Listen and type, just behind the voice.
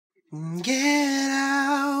Get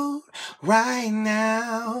out right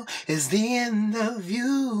now. It's the end of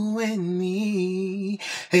you and me.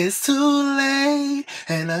 It's too late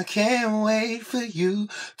and I can't wait for you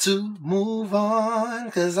to move on.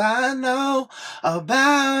 'Cause I know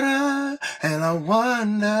about her and I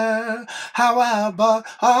wonder how I bought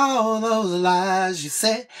all those lies. You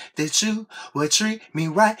said that you would treat me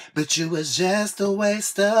right, but you was just a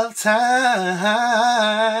waste of time.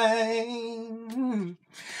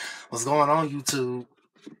 What's going on, YouTube?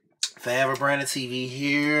 Forever Brandon TV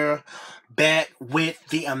here, back with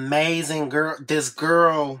the amazing girl. This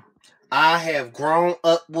girl I have grown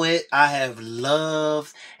up with, I have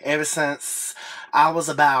loved ever since I was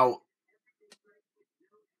about,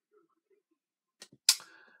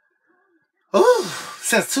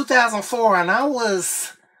 since 2004, and I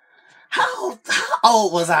was, how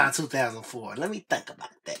old was I in 2004? Let me think about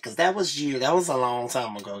that, because that was a long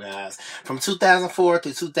time ago, guys. From 2004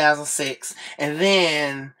 to 2006, and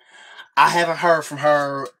then I haven't heard from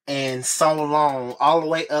her in so long, all the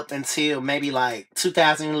way up until maybe like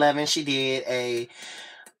 2011. She did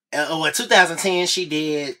 2010 she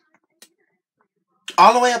did,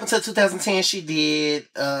 all the way up until 2010 she did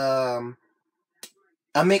a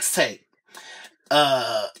mixtape.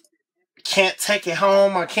 Can't Take It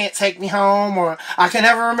Home or Can't Take Me Home, or I can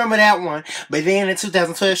never remember that one. But then in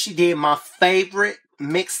 2012 she did my favorite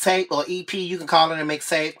mixtape or EP, you can call it a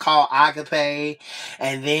mixtape, called BAAACKK.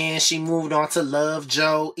 And then she moved on to Love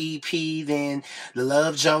Joe EP, then the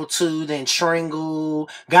Love Joe 2, then Tringle.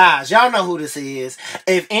 Guys, y'all know who this is.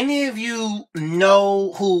 If any of you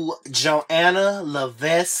know who Joanna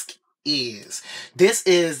Levesque is, this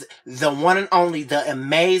is the one and only, the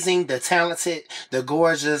amazing, the talented, the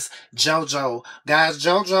gorgeous JoJo. Guys,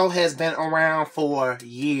 JoJo has been around for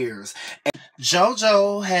years.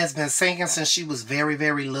 JoJo has been singing since she was very,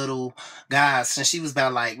 very little. Guys, since she was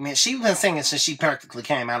about like, man, she's been singing since she practically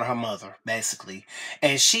came out of her mother, basically.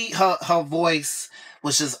 And her voice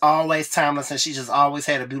was just always timeless, and she just always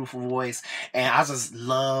had a beautiful voice. And I just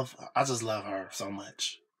love her so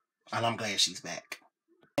much. And I'm glad she's back.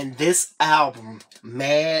 And this album,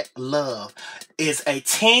 Mad Love, is a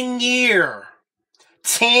 10-year,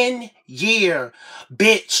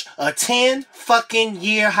 bitch, a 10 fucking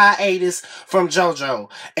year hiatus from JoJo.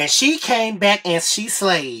 And she came back and she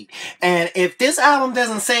slayed. And if this album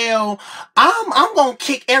doesn't sell, I'm gonna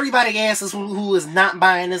kick everybody's asses who is not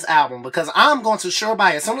buying this album, because I'm going to sure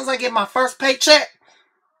buy it. As soon as I get my first paycheck,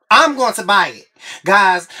 I'm going to buy it.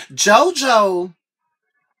 Guys, JoJo,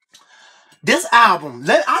 this album,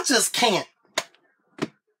 I just can't.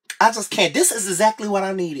 This is exactly what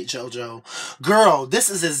I needed, JoJo. Girl, this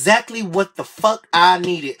is exactly what the fuck I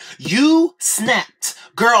needed. You snapped,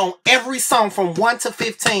 girl, on every song from 1 to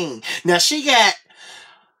 15. Now she got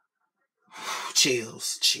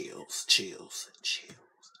chills.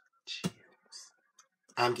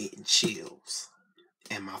 I'm getting chills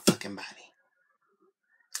in my fucking body.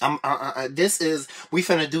 We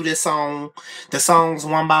finna do this song, the songs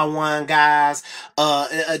one by one, guys.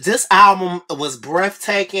 This album was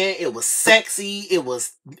breathtaking. It was sexy. It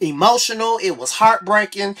was emotional. It was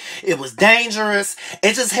heartbreaking. It was dangerous.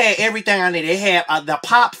 It just had everything I needed. It had the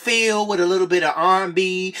pop feel with a little bit of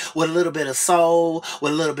R&B, with a little bit of soul,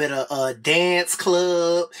 with a little bit of dance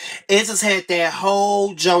club. It just had that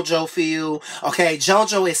whole JoJo feel. Okay,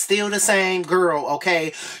 JoJo is still the same girl.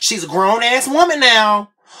 Okay, she's a grown ass woman now.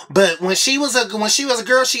 But when she was a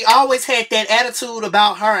girl, she always had that attitude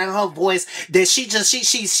about her and her voice that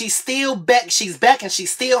she's still back. She's back and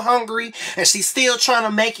she's still hungry and she's still trying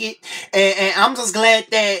to make it. And I'm just glad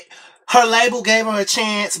that her label gave her a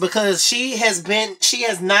chance, because she has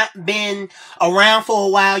not been around for a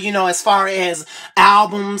while, you know, as far as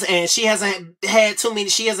albums, and she hasn't been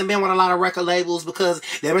with a lot of record labels because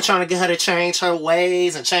they've been trying to get her to change her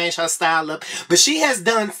ways and change her style up. But she has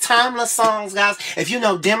done timeless songs, guys. If you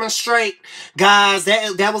know Demonstrate, guys,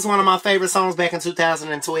 that was one of my favorite songs back in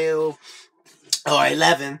 2012. Or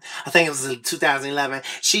 11, I think it was 2011.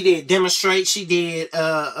 She did Demonstrate. She did,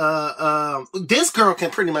 this girl can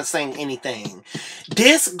pretty much sing anything.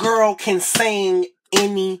 This girl can sing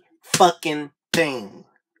any fucking thing.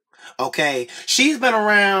 Okay? She's been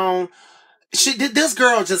around. This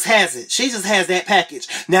girl just has it. She just has that package.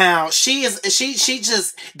 Now, she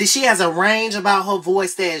has a range about her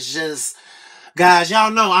voice that's just, guys, y'all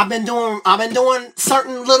know I've been doing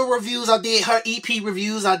certain little reviews. I did her EP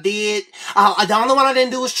reviews. The only one I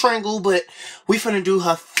didn't do was Tringle, but we finna do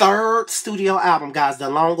her third studio album, guys, the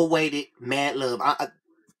long-awaited Mad Love. I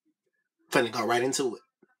finna go right into it.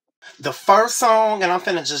 The first song, and I'm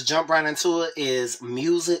finna just jump right into it, is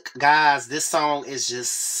Music. Guys, this song is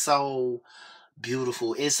just so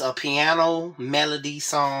beautiful. It's a piano melody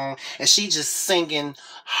song, and she just singing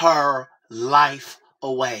her life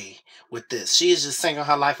away with this. She is just singing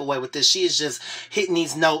her life away with this. She is just hitting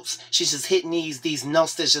these notes. She's just hitting these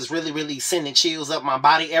notes that's just really, really sending chills up my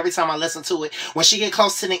body every time I listen to it. When she get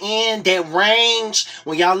close to the end, that range,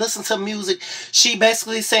 when y'all listen to music, she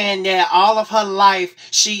basically saying that all of her life,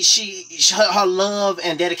 her love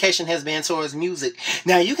and dedication has been towards music.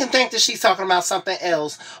 Now you can think that she's talking about something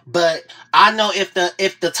else, but I know if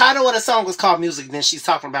the title of the song was called music, then she's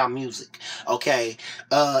talking about music. Okay,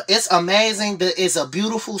 it's amazing. It's a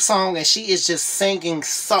beautiful song, and she is just singing.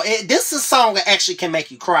 So this is a song that actually can make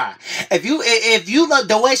you cry. If you look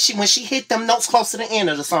the way when she hit them notes close to the end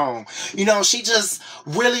of the song, you know, she just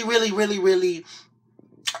really, really, really, really.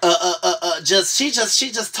 She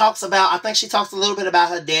just talks about, I think she talks a little bit about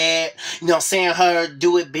her dad, you know, seeing her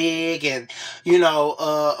do it big, and you know,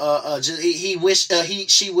 she wished,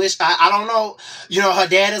 I don't know, you know, her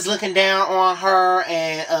dad is looking down on her,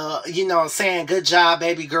 and you know, saying good job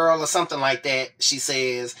baby girl or something like that, she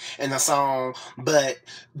says in the song. But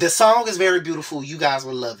the song is very beautiful. You guys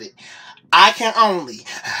will love it. I can only.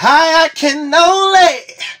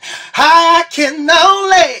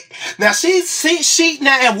 Now she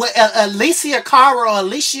now, and with Alicia Cara.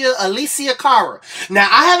 Now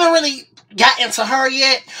I haven't really got into her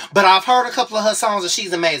yet, but I've heard a couple of her songs and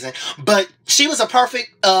she's amazing. But she was a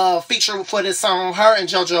perfect feature for this song. Her and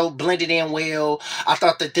JoJo blended in well. I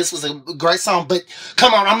thought that this was a great song. But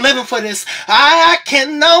come on, I'm living for this.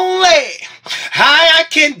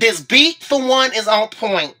 This beat for one is on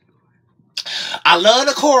point. I love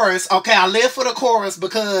the chorus. Okay, I live for the chorus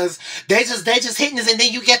because they just hitting this, and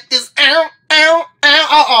then you get this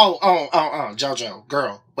JoJo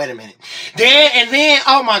girl. Wait a minute. Then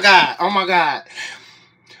oh my god.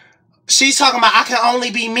 She's talking about I can only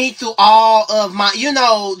be me through all of my, you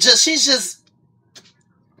know, she's just.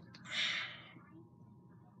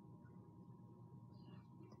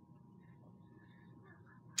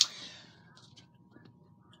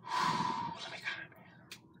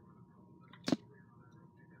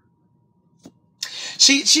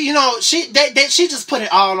 She just put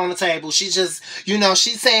it all on the table. She just, you know,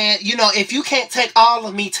 she's saying, you know, if you can't take all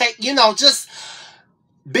of me, you know, just,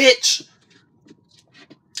 bitch,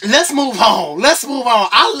 let's move on.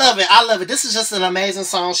 I love it. This is just an amazing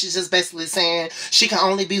song. She's just basically saying she can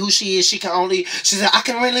only be who she is. She said, I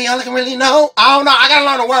can really know. I don't know. I gotta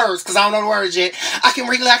learn the words because I don't know the words yet. I can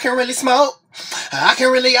really smoke.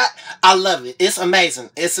 I love it. It's amazing.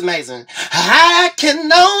 I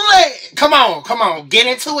can only. Come on. Get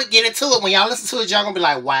into it. When y'all listen to it, y'all gonna be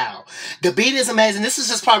like, wow. The beat is amazing. This is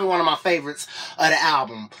just probably one of my favorites of the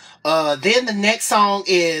album. Then the next song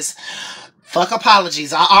is Fuck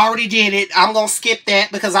Apologies. I already did it. I'm gonna skip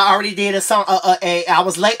that because I already did a song. I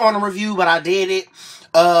was late on the review, but I did it.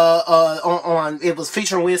 It was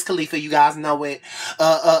featuring Wiz Khalifa. You guys know it.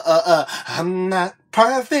 I'm not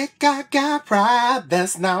perfect. I got pride.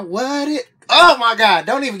 That's not what it. Oh my God!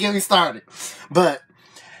 Don't even get me started. But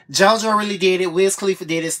JoJo really did it. Wiz Khalifa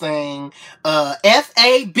did his thing.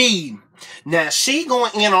 FAB. Now, she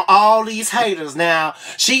going in on all these haters. Now,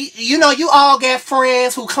 you know, you all got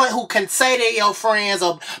friends who can say they're your friends,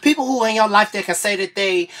 or people who in your life that can say that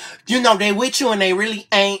they, you know, they with you and they really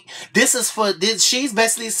ain't. She's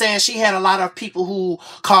basically saying she had a lot of people who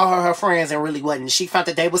call her friends and really wasn't. She found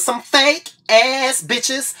that they was some fake ass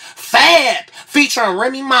bitches. Fab featuring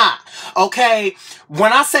Remy Ma. Okay,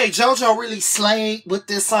 when I say JoJo really slayed with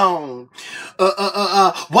this song,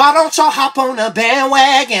 why don't y'all hop on the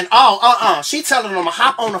bandwagon? She telling them to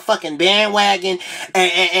hop on the fucking bandwagon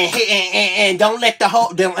and don't let the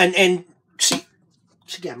whole and she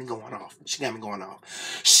got me going off.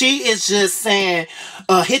 She is just saying,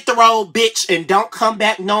 hit the road, bitch, and don't come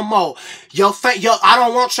back no more. I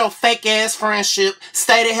don't want your fake ass friendship.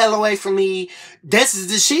 Stay the hell away from me.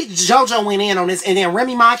 JoJo went in on this, and then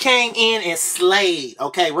Remy Ma came in and slayed.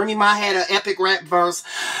 Okay, Remy Ma had an epic rap verse.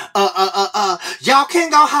 Y'all can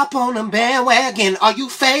go hop on the bandwagon. Are you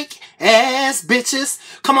fake ass bitches?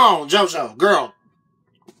 Come on, JoJo, girl.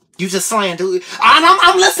 You just slaying, dude.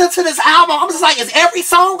 I'm listening to this album. I'm just like, is every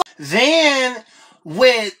song? Then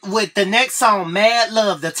with the next song, Mad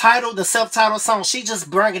Love, the self-titled song, she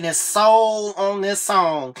just bringing his soul on this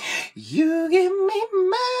song. You give me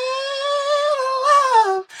mad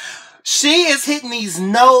love. She is hitting these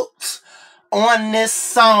notes on this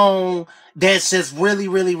song that's just really,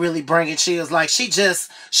 really, really bringing chills. Like this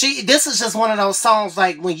is just one of those songs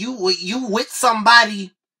like when you with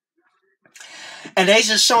somebody and they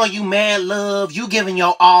just showing you mad love, you giving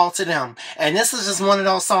your all to them. And this is just one of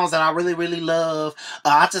those songs that I really, really love.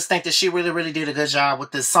 I just think that she really, really did a good job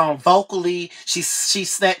with this song vocally.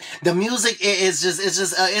 She's that the music is just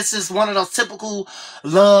it's just one of those typical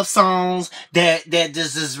love songs that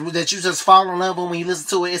you just fall in love with when you listen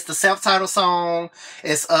to it. It's the self-titled song.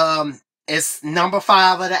 It's number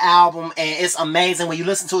 5 of the album, and it's amazing. When you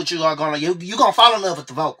listen to it, you're gonna fall in love with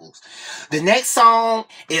the vocals. The next song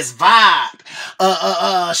is Vibe.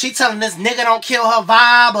 She telling this nigga don't kill her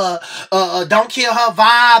vibe, don't kill her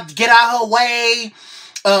vibe, get out her way.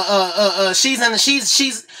 She's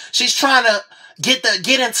trying to get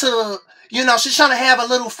into, you know, she's trying to have a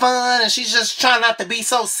little fun, and she's just trying not to be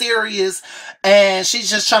so serious, and she's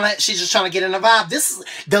just trying to get in the vibe. This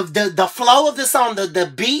the flow of the song,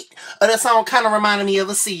 the beat of the song kind of reminded me of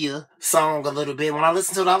a Sia song a little bit. When I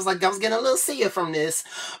listened to it, I was like, I was getting a little Sia from this.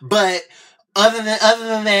 But other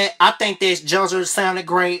than that, I think that JoJo sounded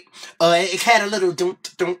great. It had a little dum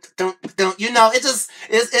dum dum dum. You know, it's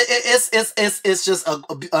just a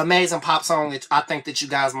amazing pop song that I think that you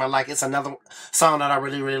guys might like. It's another song that I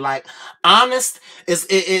really, really like. Honest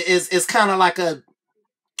is kind of like a.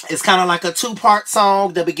 It's kind of like a 2-part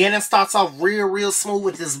song. The beginning starts off real smooth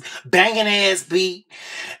with this banging ass beat.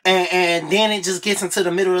 And then it just gets into the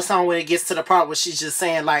middle of the song where it gets to the part where she's just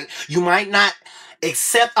saying, like, you might not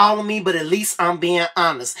accept all of me, but at least I'm being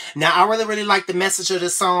honest. Now, I really, really like the message of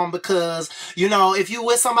this song because, you know, if you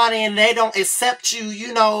with somebody and they don't accept you,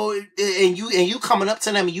 you know, and you coming up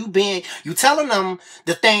to them and you telling them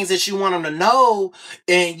the things that you want them to know,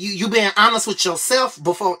 and you being honest with yourself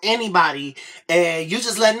before anybody, and you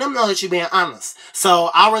just letting them know that you're being honest.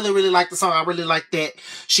 So I really, really like the song. I really like that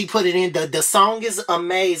she put it in. The song is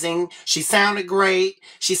amazing. She sounded great.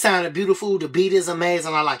 She sounded beautiful. The beat is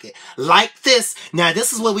amazing. I like it. Like this. Now,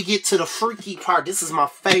 this is where we get to the freaky part. This is my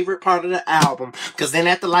favorite part of the album. Because then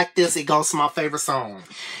after Like This, it goes to my favorite song.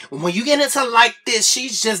 When you get into Like This,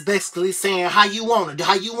 she's just basically saying how you want her.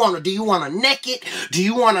 How you want her. Do you want her naked? Do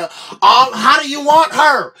you want her all? How do you want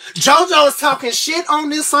her? JoJo is talking shit on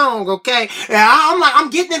this song, okay? And I'm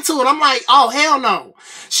getting into it. I'm like, oh, hell no.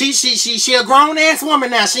 She a grown ass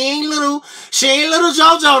woman now. She ain't little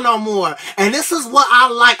JoJo no more. And this is what I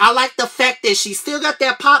like. I like the fact that she still got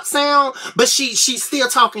that pop sound, but she's still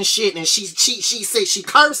talking shit, and she said she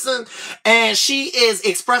cursing, and she is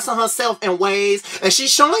expressing herself in ways, and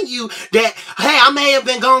she's showing you that, hey, I may have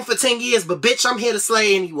been gone for 10 years, but bitch, I'm here to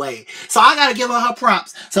slay anyway. So I gotta give her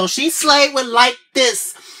props. So she slayed with Like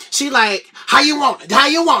This. She like, how you want it? How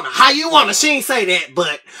you want it? How you want it? She ain't say that,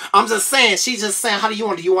 but I'm just saying, she's just saying, how do you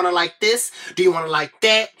want it? Do you want it like this? Do you want it like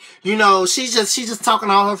that? You know, she's just talking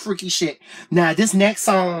all her freaky shit. Now, this next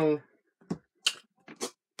song,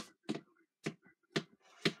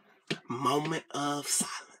 Moment of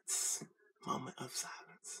Silence. Moment of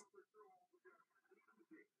Silence.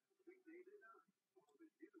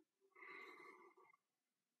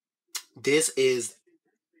 This is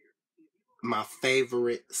my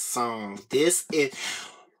favorite song. This is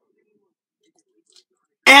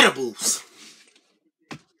Edibles.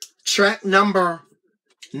 Track number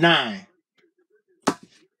 9.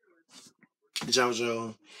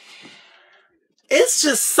 JoJo. It's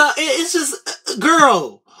just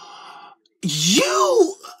girl,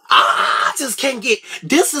 I just can't get,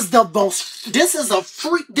 this is just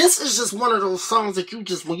one of those songs that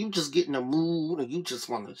when you just get in the mood and you just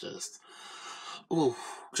want to just, ooh,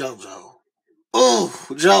 JoJo. Ooh,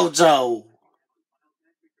 JoJo.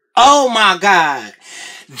 Oh my God.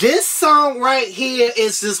 This song right here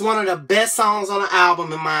is just one of the best songs on the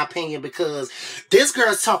album, in my opinion, because this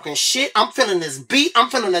girl's talking shit. I'm feeling this beat. I'm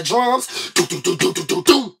feeling the drums.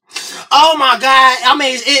 Oh my God. I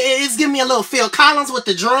mean, it's giving me a little Phil Collins with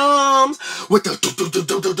the drums, with the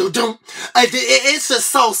it's just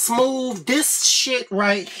so smooth. This shit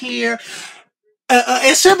right here.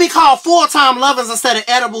 It should be called Full-Time Lovers instead of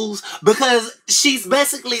Edibles, because she's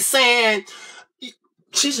basically saying,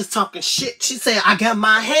 she's just talking shit. She said, I got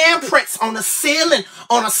my handprints on the ceiling,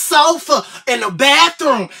 on a sofa, in the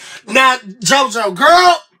bathroom. Now, JoJo,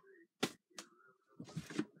 girl.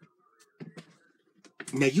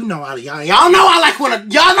 Now, you know y'all know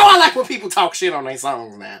I like when people talk shit on their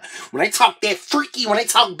songs now. When they talk that freaky, when they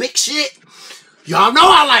talk big shit, y'all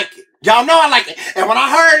know I like it. Y'all know I like it. And when I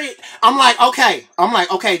heard it, I'm like, okay,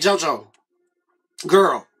 JoJo,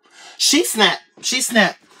 girl. She snapped.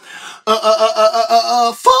 Full-time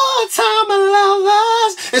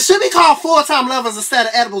lovers. It should be called Full-Time Lovers instead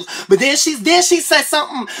of Edibles. But then she said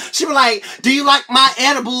something. She was like, do you like my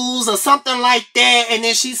edibles or something like that? And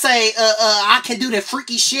then she say, I can do that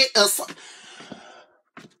freaky shit or something.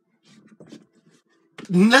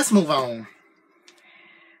 Let's move on.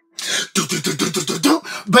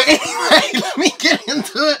 But anyway, let me get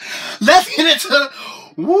into it. Let's get into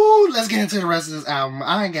let's get into the rest of this album.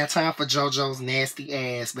 I ain't got time for JoJo's nasty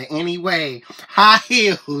ass. But anyway, High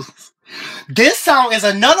Heels. This song is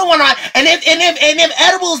another one. And if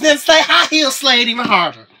Edibles didn't say High Heels slayed even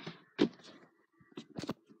harder.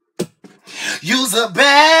 You's a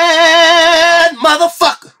bad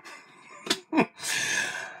motherfucker.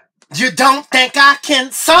 You don't think I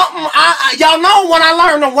can something? Y'all know when I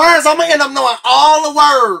learn the words, I'm gonna end up knowing all the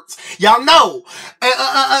words. Y'all know.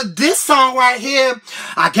 This song right here,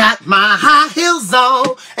 I got my high heels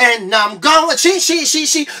on, and I'm going.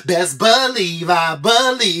 She. Best believe I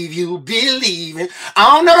believe you believe it.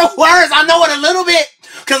 I don't know the words. I know it a little bit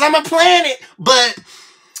because I'm a planet, but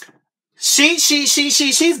she's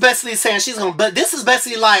basically saying she's gonna. But this is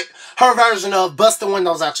basically like her version of bust the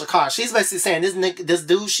windows out your car. She's basically saying this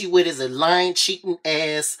dude she with is a lying, cheating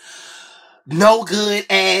ass, no good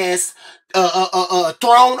ass,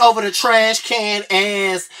 thrown over the trash can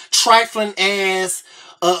ass, trifling ass,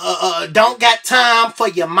 don't got time for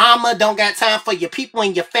your mama, don't got time for your people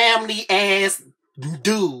and your family ass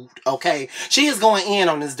dude. Okay, she is going in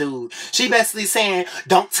on this dude. She basically saying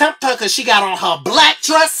don't tempt her because she got on her black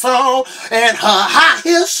dress on and her high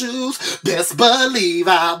heel shoes. Best believe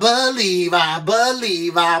I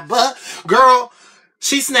believe girl,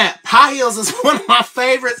 she snapped. High heels is one of my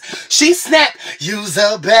favorites. She snapped. You's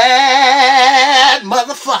a bad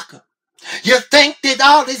motherfucker. You think that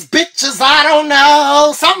all these bitches, I don't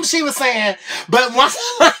know. Something she was saying. But once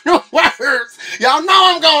I learn the words, y'all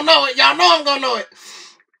know I'm gonna know it. Y'all know I'm gonna know it.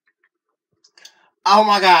 Oh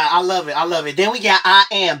my God, I love it. I love it. Then we got I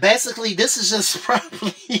Am. Basically, this is just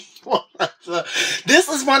probably this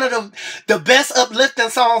is one of the best uplifting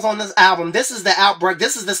songs on this album. This is the outbreak.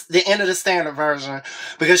 This is the end of the standard version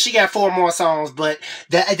because she got 4 more songs. But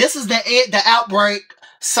this is the outbreak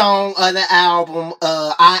song of the album.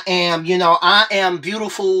 I Am, I am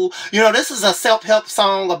beautiful. This is a self-help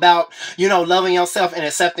song about, loving yourself and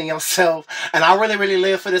accepting yourself. And I really, really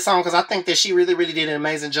live for this song because I think that she really, really did an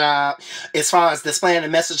amazing job as far as displaying the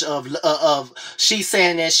message of she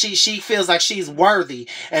saying that she feels like she's worthy.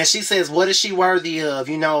 And she says, what is she worthy of?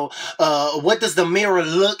 What does the mirror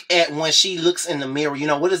look at when she looks in the mirror?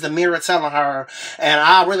 What is the mirror telling her? And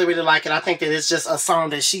I really, really like it. I think that it's just a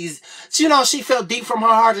song that she felt deep from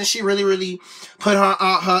her heart and she really, really put her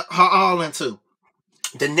all into.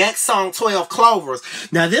 The next song, 12 Clovers.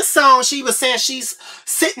 Now this song, she was saying she's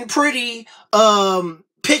sitting pretty,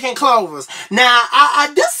 picking clovers. Now,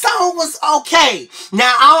 this song was okay.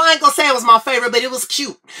 Now, I ain't gonna say it was my favorite, but it was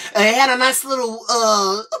cute. It had a nice little,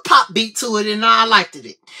 pop beat to it, and I liked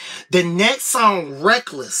it. The next song,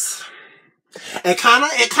 Reckless. It kind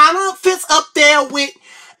of fits up there with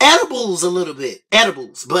Edibles a little bit.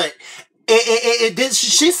 Edibles, but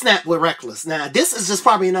she snapped with Reckless. Now, this is just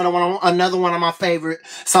probably another one of my favorite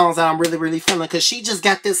songs that I'm really, really feeling because she just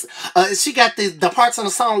got this. She got the parts on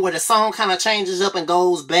the song where the song kind of changes up and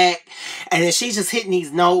goes back, and then she's just hitting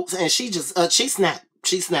these notes, and she snapped.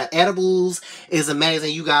 She snapped. Edibles is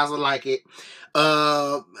amazing. You guys will like it.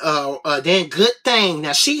 Then Good Thing.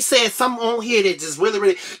 Now she said something on here that just really,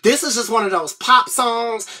 really, this is just one of those pop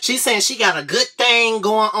songs. She's saying she got a good thing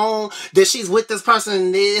going on, that she's with this person,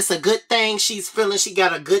 and it's a good thing she's feeling. She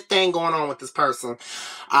got a good thing going on with this person.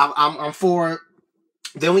 I'm for it.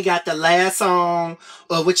 Then we got the last song,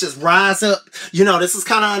 which is Rise Up. This is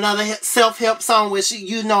kind of another self-help song where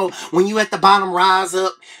she, when you at the bottom, rise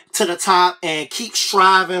up to the top and keep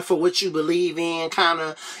striving for what you believe in. Kind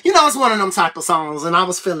of, it's one of them type of songs, and I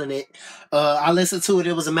was feeling it. I listened to it.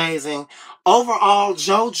 It was amazing. Overall,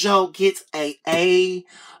 JoJo gets A+++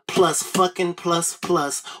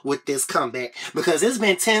 with this comeback because it's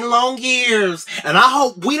been 10 long years and I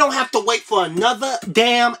hope we don't have to wait for another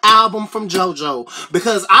damn album from JoJo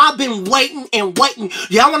because I've been waiting and waiting.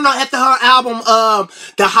 Y'all wanna know, after her album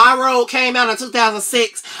The High Road came out in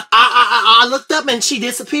 2006, I looked up and she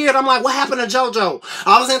disappeared. I'm like, what happened to JoJo?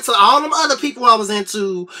 I was into all them other people I was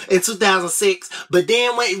into in 2006, but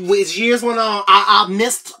then as years went on, I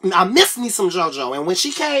missed me some JoJo, and when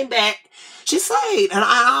she came back, she slayed, and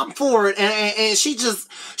I'm for it. And she just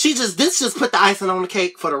this just put the icing on the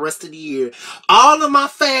cake for the rest of the year. All of my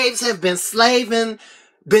faves have been slaying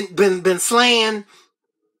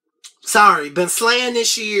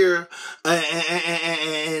this year, and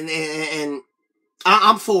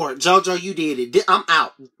I'm for it. JoJo, you did it. I'm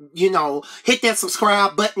out. You know, hit that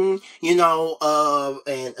subscribe button, you know,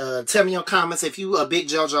 and tell me your comments. If you a big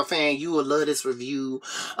JoJo fan, you will love this review.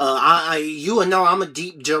 You will know I'm a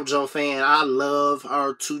deep JoJo fan. I love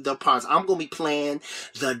her to the parts. I'm going to be playing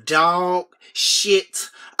the dog shit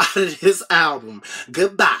out of this album.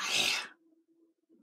 Goodbye.